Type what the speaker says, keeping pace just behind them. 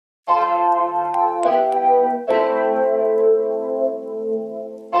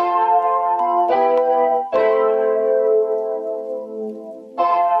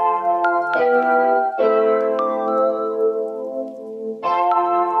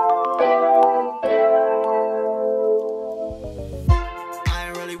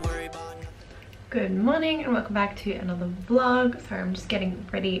morning and welcome back to another vlog. Sorry, I'm just getting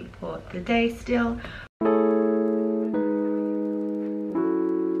ready for the day still.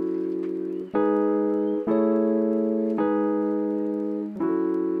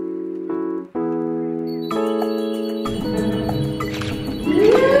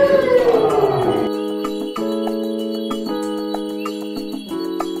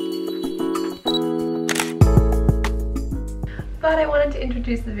 But I wanted to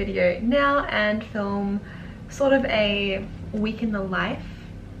introduce the video now and film sort of a week in the life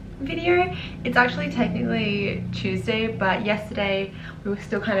video. It's actually technically Tuesday, but yesterday we were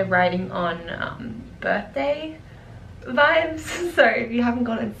still kind of riding on birthday vibes. So if you haven't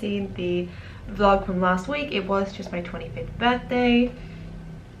gone and seen the vlog from last week, it was just my 25th birthday.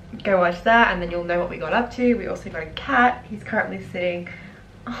 Go watch that and then you'll know what we got up to. We also got a cat. He's currently sitting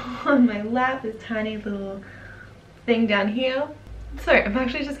on my lap, this tiny little thing down here. So I'm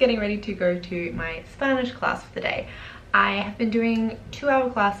actually just getting ready to go to my Spanish class for the day. I have been doing 2-hour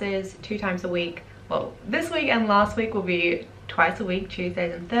classes 2 times a week. Well, this week and last week will be twice a week,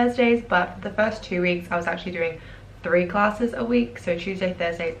 Tuesdays and Thursdays, but for the first 2 weeks I was actually doing 3 classes a week, so Tuesday,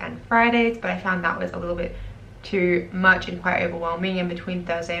 Thursdays and Fridays, but I found that was a little bit too much and quite overwhelming, and between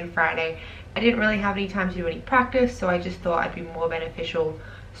Thursday and Friday I didn't really have any time to do any practice, so I just thought I'd be more beneficial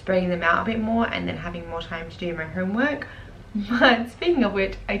spreading them out a bit more and then having more time to do my homework. But speaking of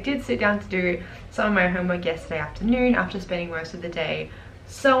which, I did sit down to do some of my homework yesterday afternoon after spending most of the day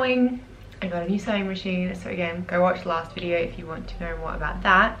sewing. I got a new sewing machine, so again, go watch the last video if you want to know more about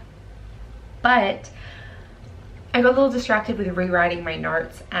that. But I got a little distracted with rewriting my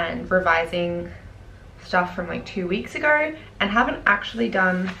notes and revising stuff from like 2 weeks ago and haven't actually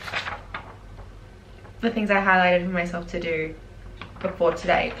done the things I highlighted for myself to do before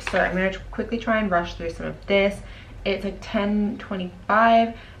today. So I'm going to quickly try and rush through some of this. It's like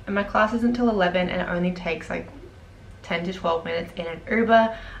 10:25 and my class isn't until 11 and it only takes like 10 to 12 minutes in an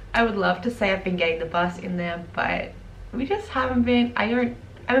Uber. I would love to say I've been getting the bus in there, but we just haven't been. I'm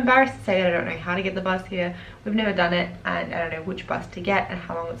embarrassed to say that I don't know how to get the bus here. We've never done it and I don't know which bus to get and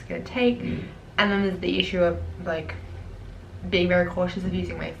how long it's going to take. And then there's the issue of like being very cautious of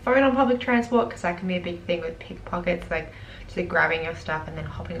using my phone on public transport, because that can be a big thing with pickpockets, like just like grabbing your stuff and then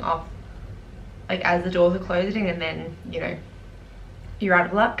hopping off like as the doors are closing, and then, you know, you're out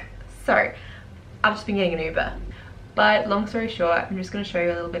of luck. So I've just been getting an Uber. But long story short, I'm just going to show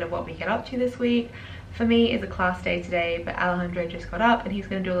you a little bit of what we get up to this week. For me, it's a class day today, but Alejandro just got up and he's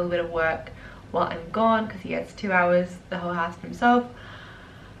going to do a little bit of work while I'm gone because he gets 2 hours, the whole house to himself.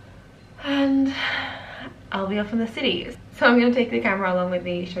 And I'll be off in the city. So I'm going to take the camera along with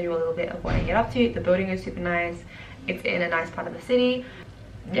me, show you a little bit of what I get up to. The building is super nice. It's in a nice part of the city.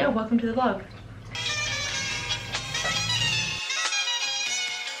 Yeah, welcome to the vlog.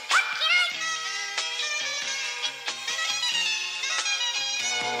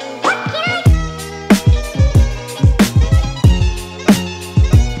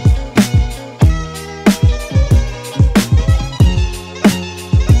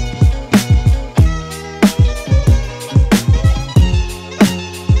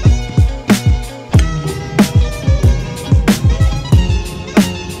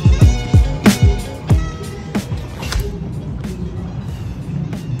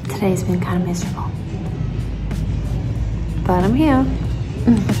 Today's been kind of miserable, but I'm here.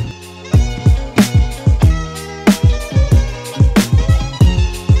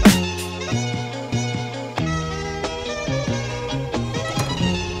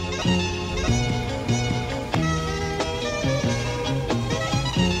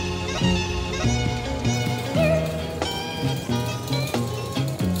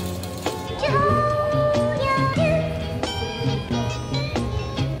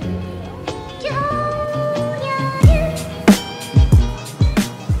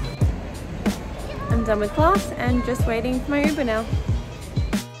 Done with class and just waiting for my Uber now.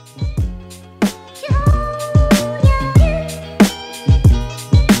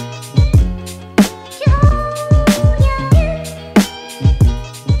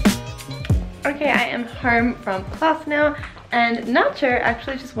 Okay, I am home from class now and Nacho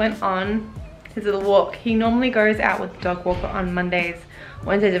actually just went on his little walk. He normally goes out with the dog walker on Mondays,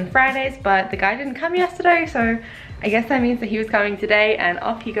 Wednesdays and Fridays, but the guy didn't come yesterday, so I guess that means that he was coming today and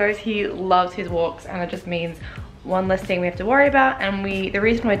off he goes. He loves his walks and it just means one less thing we have to worry about. And the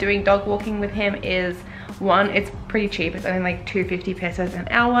reason we're doing dog walking with him is, 1, it's pretty cheap, it's only like 250 pesos an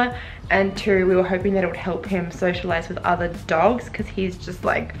hour, and 2, we were hoping that it would help him socialize with other dogs because he's just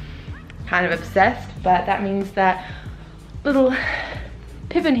like kind of obsessed. But that means that little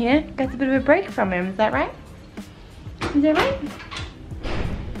Pippin here gets a bit of a break from him. Is that right? Is that right?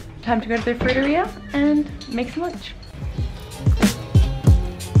 Time to go to the fruiteria and make some lunch.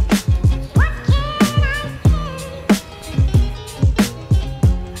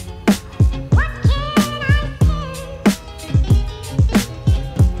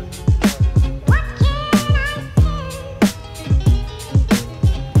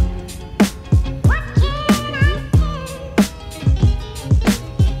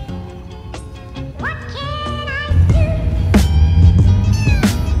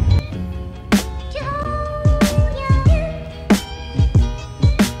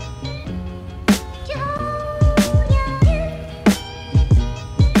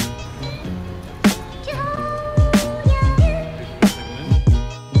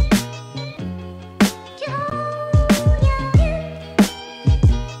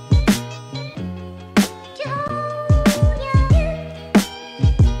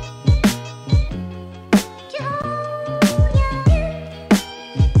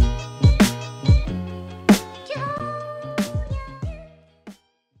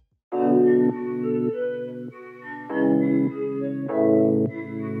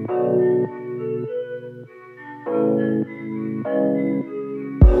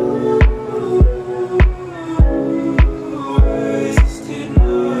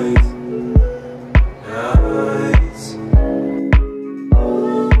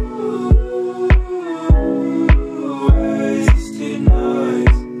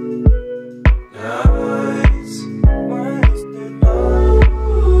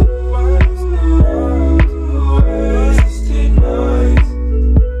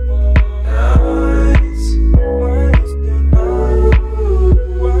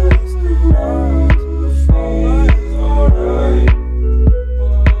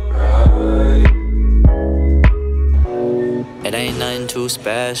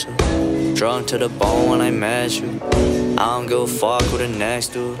 Special, drunk to the bone when I met you. I don't give a fuck who the next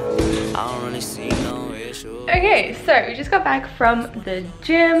dude. I don't really see no issue. Okay, so we just got back from the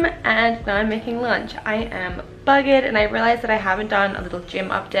gym and now I'm making lunch. I am buggered and I realized that I haven't done a little gym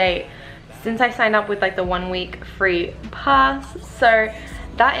update since I signed up with like the 1 week free pass. So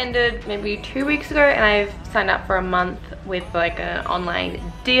that ended maybe 2 weeks ago and I've signed up for a month with like an online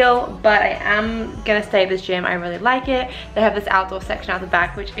deal, but I am gonna stay at this gym. I really like it. They have this outdoor section out the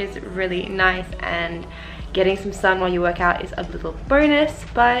back which is really nice, and getting some sun while you work out is a little bonus.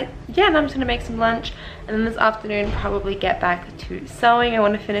 But yeah, now I'm just gonna make some lunch and then this afternoon probably get back to sewing. I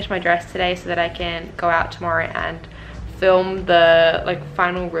want to finish my dress today so that I can go out tomorrow and film the like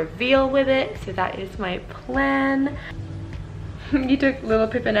final reveal with it. So that is my plan. You took little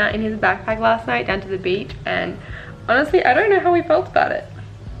Pippin out in his backpack last night down to the beach, and honestly I don't know how he felt about it.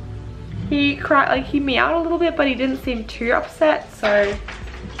 He cried, like he meowed a little bit, but he didn't seem too upset. So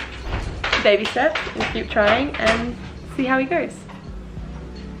baby steps, we'll keep trying and see how he goes.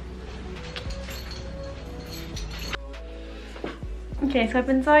 Okay, so I've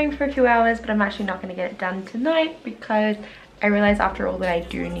been sewing for a few hours, but I'm actually not going to get it done tonight because I realized after all that I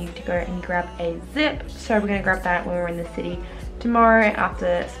do need to go and grab a zip. So we're going to grab that when we're in the city tomorrow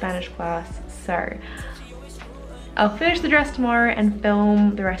after Spanish class. So I'll finish the dress tomorrow and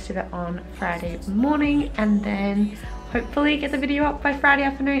film the rest of it on Friday morning, and then hopefully get the video up by Friday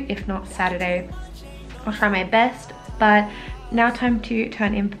afternoon, if not Saturday. I'll try my best. But now time to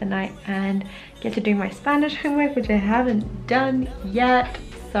turn in for the night and get to do my Spanish homework, which I haven't done yet.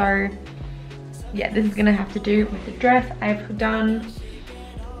 So yeah, this is gonna have to do with the dress. I've done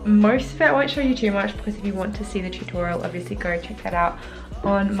most of it. I won't show you too much because if you want to see the tutorial, obviously go check that out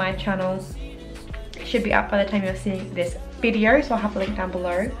on my channel. It should be up by the time you're seeing this video, so I'll have a link down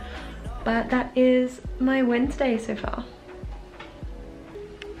below. But that is my Wednesday so far.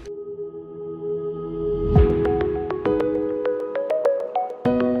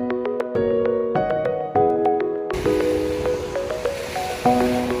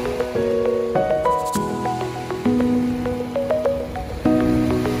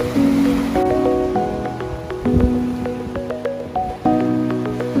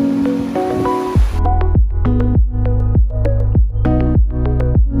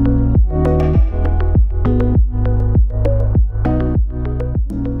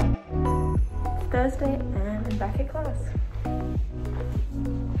 Thursday and I'm back at class.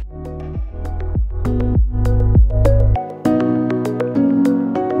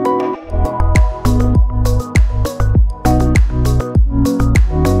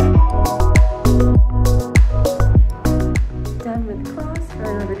 Done with class for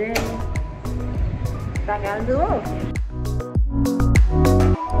another day. Back out into the world.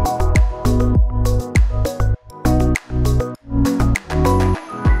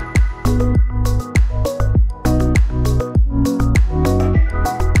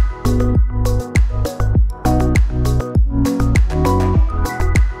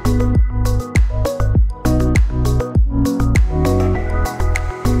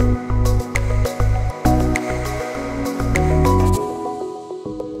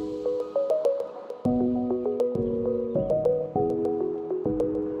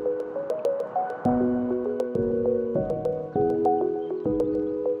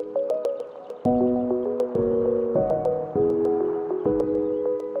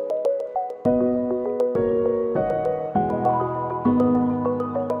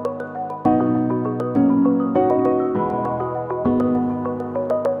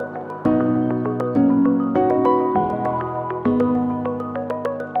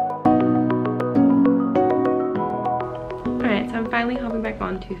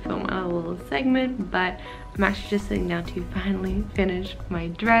 on to film a little segment, but I'm actually just sitting down to finally finish my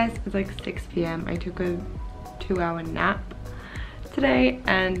dress. It's like 6 p.m. I took a 2-hour nap today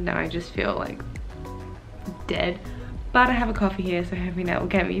and now I just feel like dead. But I have a coffee here, so hoping that will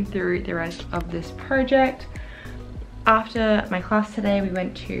get me through the rest of this project. After my class today, we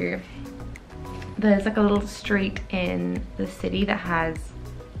went to, there's like a little street in the city that has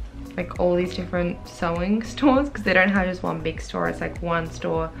like all these different sewing stores, because they don't have just one big store. It's like one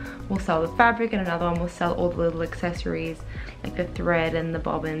store will sell the fabric and another one will sell all the little accessories like the thread and the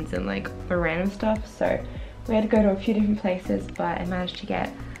bobbins and like the random stuff. So we had to go to a few different places, but I managed to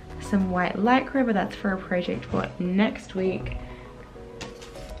get some white lycra, but that's for a project for next week.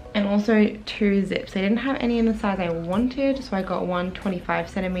 And also 2 zips. They didn't have any in the size I wanted, so I got one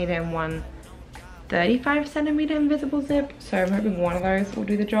 25cm and one 35cm invisible zip. So I'm hoping one of those will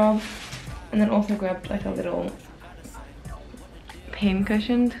do the job. And then also grabbed like a little pin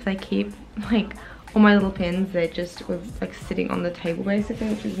cushion, because I keep like all my little pins, they're just like sitting on the table basically,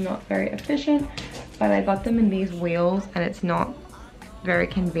 which is not very efficient. But I got them in these wheels and it's not very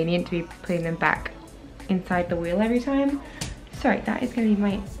convenient to be putting them back inside the wheel every time. So that is going to be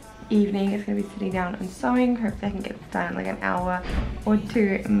my evening. It's going to be sitting down and sewing. Hopefully I can get this done in like an hour or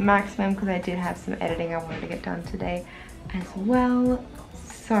 2 maximum, because I did have some editing I wanted to get done today as well.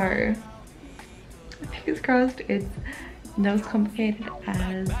 So fingers crossed it's not as complicated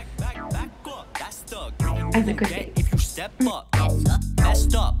as it could be. If you step up,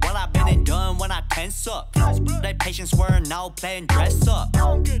 messed up, what I've been and done when I tense up. They patience were now playing dress up.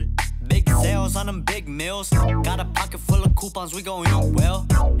 Big sales on them big meals. Got a pocket full of coupons, we gon' eat well.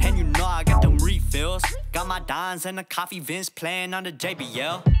 And you know I got them refills. Got my dimes and the coffee Vince playing on the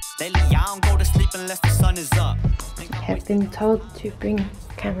JBL. Lately I don't go to sleep unless the sun is up. Have been told to bring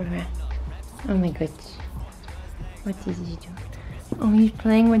camera. Oh my god. What is he doing? Oh, he's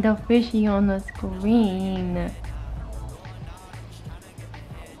playing with the fishy on the screen.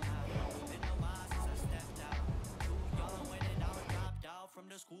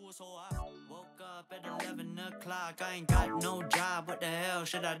 At 11 o'clock, I ain't got no job. What the hell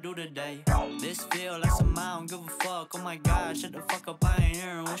should I do today? This feel like some I don't give a fuck. Oh my god, shut the fuck up, I ain't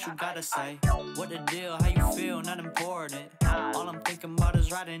hearing what you gotta say. What the deal, how you feel, not important. All I'm thinking about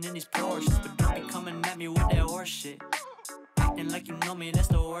is riding in these Porsches. But don't be coming at me with that horse shit. Acting like you know me, that's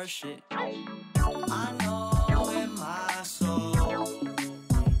the worst shit. I know in my soul,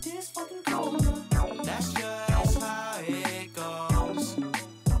 this fucking cold. That's just how it goes.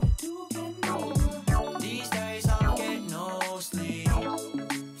 These days I'll get no sleep.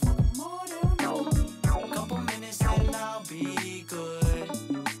 Couple minutes and I'll be good.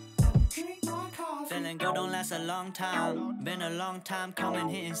 Feeling good don't last a long time. Been a long time coming,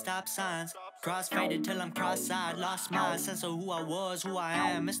 hitting stop signs. Cross-faded till I'm cross-eyed. Lost my sense of who I was, who I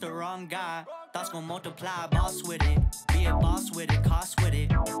am. It's the wrong guy. Thoughts gon' multiply, boss with it. Be a boss with it, cost with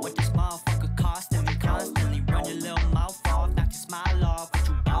it. What this motherfucker costing me constantly. Run your little mouth off, knock your smile off. What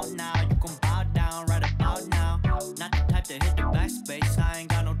you bout now? You gon' bow down right about now. Not the type to hit the backspace. I ain't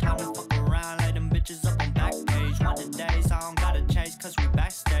got no time to fuck around. Like them bitches up on Backpage. Want the days, I don't gotta chase, cause we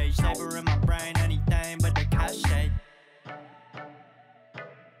backstage. Savor in my brain, anything but the cachet.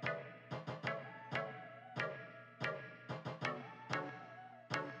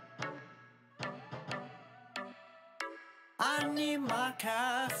 I need my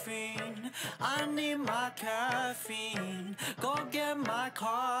caffeine, I need my caffeine. Go get my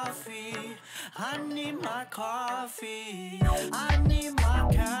coffee, I need my coffee. I need my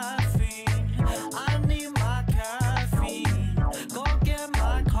caffeine, I need my caffeine. Go get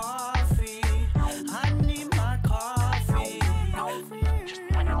my coffee, I need my coffee.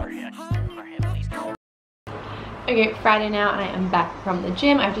 Okay, Friday now and I am back from the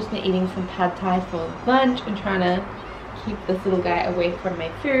gym. I've just been eating some pad thai for lunch and trying to keep this little guy away from my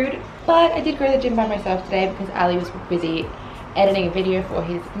food. But I did go to the gym by myself today because Ali was busy editing a video for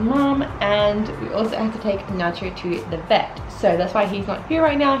his mom, and we also had to take Nacho to the vet. So that's why he's not here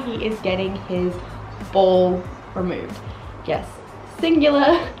right now. He is getting his ball removed. Yes,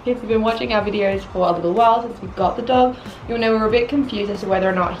 singular. If you've been watching our videos for a little while since we got the dog, you'll know we were a bit confused as to whether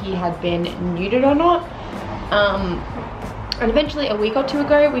or not he had been neutered or not. And eventually a week or 2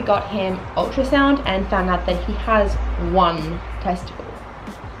 ago we got him ultrasound and found out that he has 1 testicle.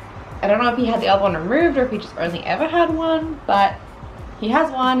 I don't know if he had the other one removed or if he just only ever had 1, but he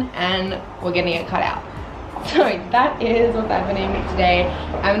has 1 and we're getting it cut out. So that is what's happening today.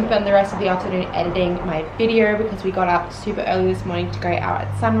 I'm gonna spend the rest of the afternoon editing my video because we got up super early this morning to go out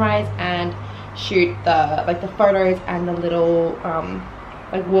at sunrise and shoot the photos and the little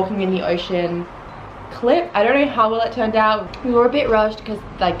like walking in the ocean clip. I don't know how well it turned out. We were a bit rushed because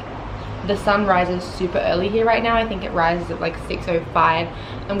like the sun rises super early here right now. I think it rises at like 6:05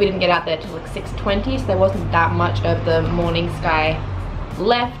 and we didn't get out there till like 6:20, so there wasn't that much of the morning sky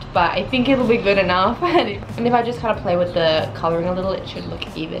left, but I think it'll be good enough. And if I just kind of play with the coloring a little, it should look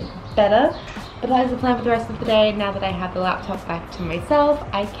even better. But that is the plan for the rest of the day. Now that I have the laptop back to myself,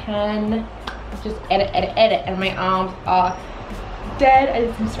 I can just edit, and my arms are dead. I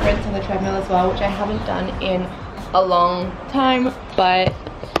did some sprints on the treadmill as well, which I haven't done in a long time, but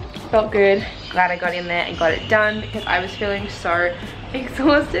felt good. Glad I got in there and got it done because I was feeling so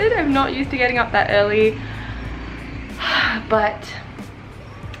exhausted. I'm not used to getting up that early, but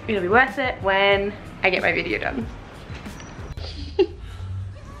it'll be worth it when I get my video done. Where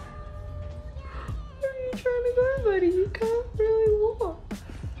are you trying to go, buddy? You can't really walk.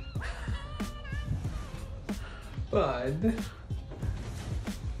 Bud.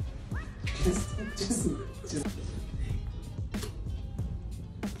 Just.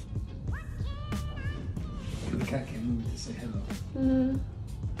 The cat came over to say hello.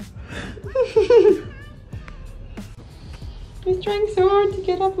 He's trying so hard to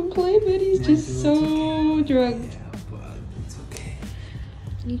get up and play, but he's just so drugged. Yeah, but it's okay.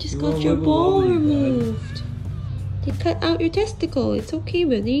 You just got your ball removed. They cut out your testicle. It's okay,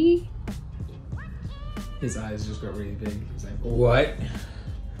 buddy. His eyes just got really big. He's like, what?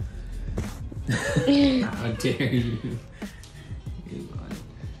 How dare you?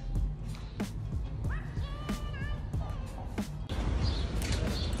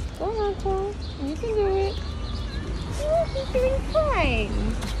 Go on, Paul. You can do it. Oh, he's doing fine.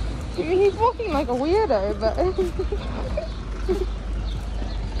 I mean, he's walking like a weirdo, but...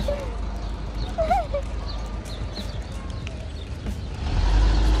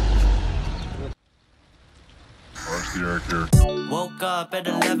 Woke up at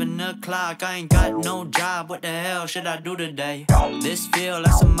 11 o'clock, I ain't got no job, what the hell should I do today? This feel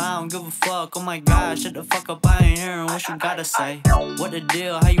like some I don't give a fuck, oh my god, shut the fuck up, I ain't hearing what you gotta say. What the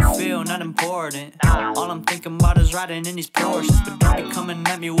deal, how you feel, not important. All I'm thinking about is riding in these Porsches, but don't be coming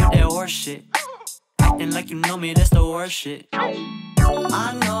at me with that horse shit. Acting like you know me, that's the worst shit.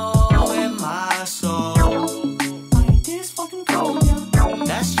 I know in my soul, like this fucking cold,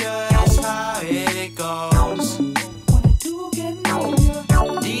 that's just how it goes.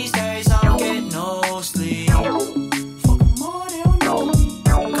 These days I don't get no sleep. Fuck 'em all, they don't know me.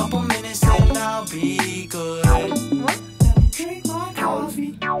 Couple minutes and I'll be good. Let me drink my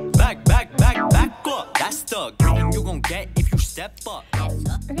coffee. Back up. That's the greeting you gon' get if you step up.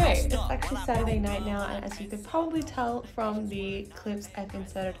 Okay, it's actually Saturday night now, and as you could probably tell from the clips I've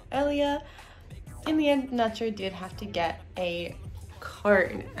inserted earlier, in the end, Nacho did have to get a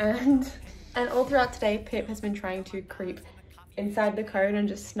cone. And all throughout today, Pip has been trying to creep inside the cone and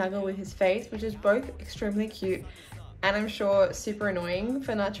just snuggle with his face, which is both extremely cute and I'm sure super annoying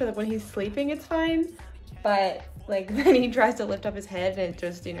for Nacho. That when he's sleeping it's fine, but like then he tries to lift up his head and it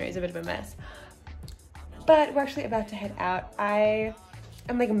just, you know, is a bit of a mess. But we're actually about to head out. I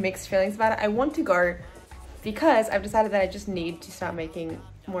am like mixed feelings about it. I want to go because I've decided that I just need to start making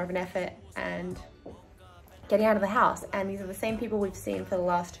more of an effort and getting out of the house, and these are the same people we've seen for the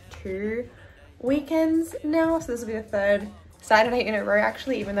last 2 weekends now, so this will be the 3rd Saturday in a row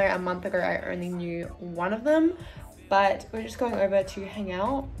actually, even though a month ago I only knew one of them. But we're just going over to hang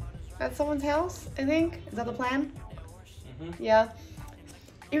out at someone's house, I think. Is that the plan? Yeah.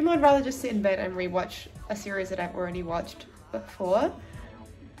 Even though I'd rather just sit in bed and rewatch a series that I've already watched before,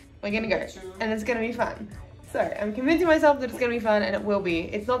 we're gonna go and it's gonna be fun. So I'm convincing myself that it's gonna be fun, and it will be.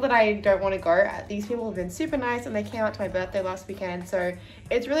 It's not that I don't want to go. These people have been super nice and they came out to my birthday last weekend, so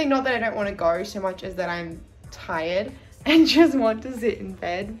it's really not that I don't want to go so much as that I'm tired and just want to sit in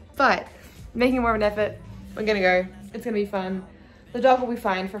bed. But making more of an effort, we're gonna go. It's gonna be fun. The dog will be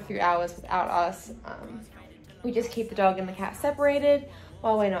fine for a few hours without us. We just keep the dog and the cat separated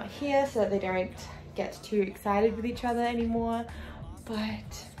while we're not here so that they don't get too excited with each other anymore.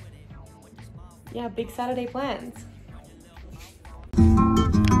 But yeah, big Saturday plans.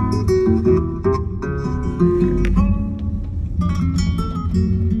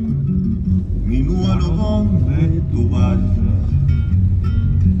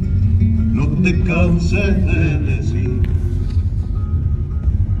 No te canses de decir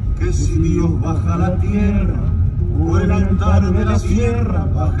que si Dios baja la tierra o el altar de la sierra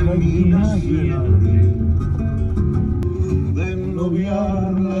baja minas y el abril de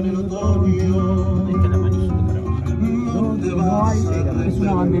noviarla en el otoño no te vas a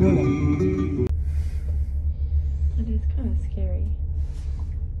arrepentir. It is kind of scary.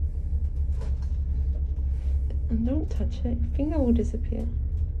 And don't touch it, your finger will disappear.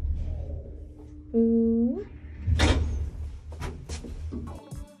 Ooh.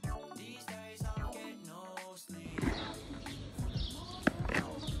 These days I'll get no sleep.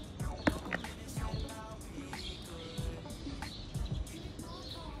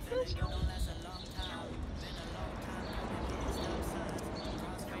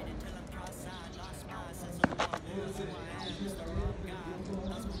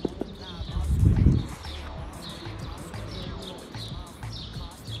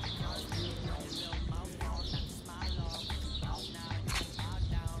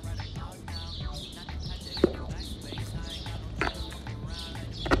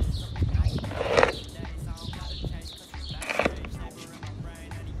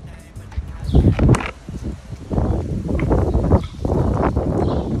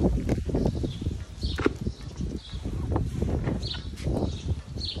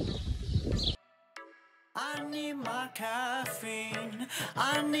 I need my caffeine,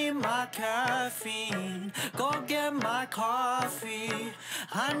 I need my caffeine. Go get my coffee,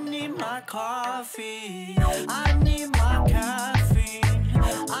 I need my coffee. I need